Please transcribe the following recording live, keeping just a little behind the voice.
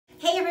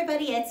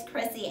everybody, it's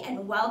Chrissy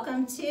and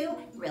welcome to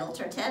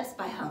Realtor Tips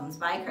by Homes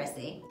by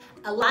Chrissy.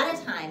 A lot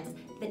of times,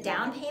 the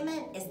down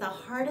payment is the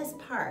hardest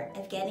part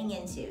of getting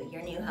into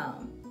your new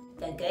home.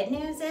 The good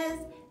news is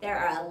there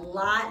are a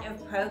lot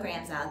of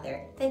programs out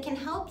there that can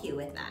help you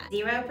with that.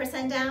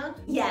 0% down?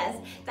 Yes,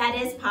 that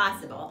is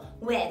possible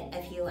with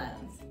a few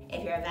loans.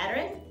 If you're a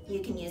veteran,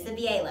 you can use a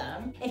VA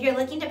loan. If you're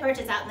looking to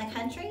purchase out in the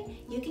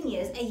country, you can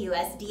use a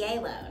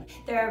USDA loan.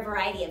 There are a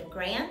variety of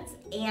grants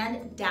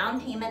and down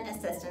payment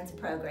assistance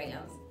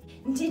programs.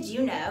 Did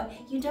you know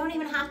you don't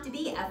even have to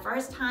be a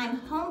first-time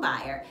home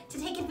buyer to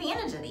take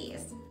advantage of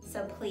these?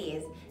 So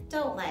please,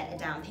 don't let a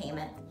down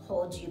payment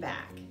hold you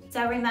back.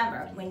 So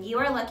remember, when you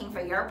are looking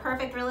for your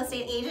perfect real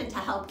estate agent to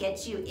help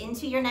get you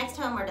into your next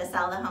home or to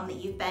sell the home that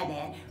you've been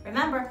in,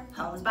 remember,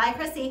 Homes by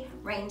Chrissy,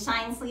 rain,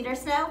 shine, sleet, or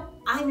snow,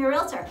 I'm your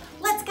realtor.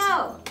 Let's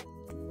go!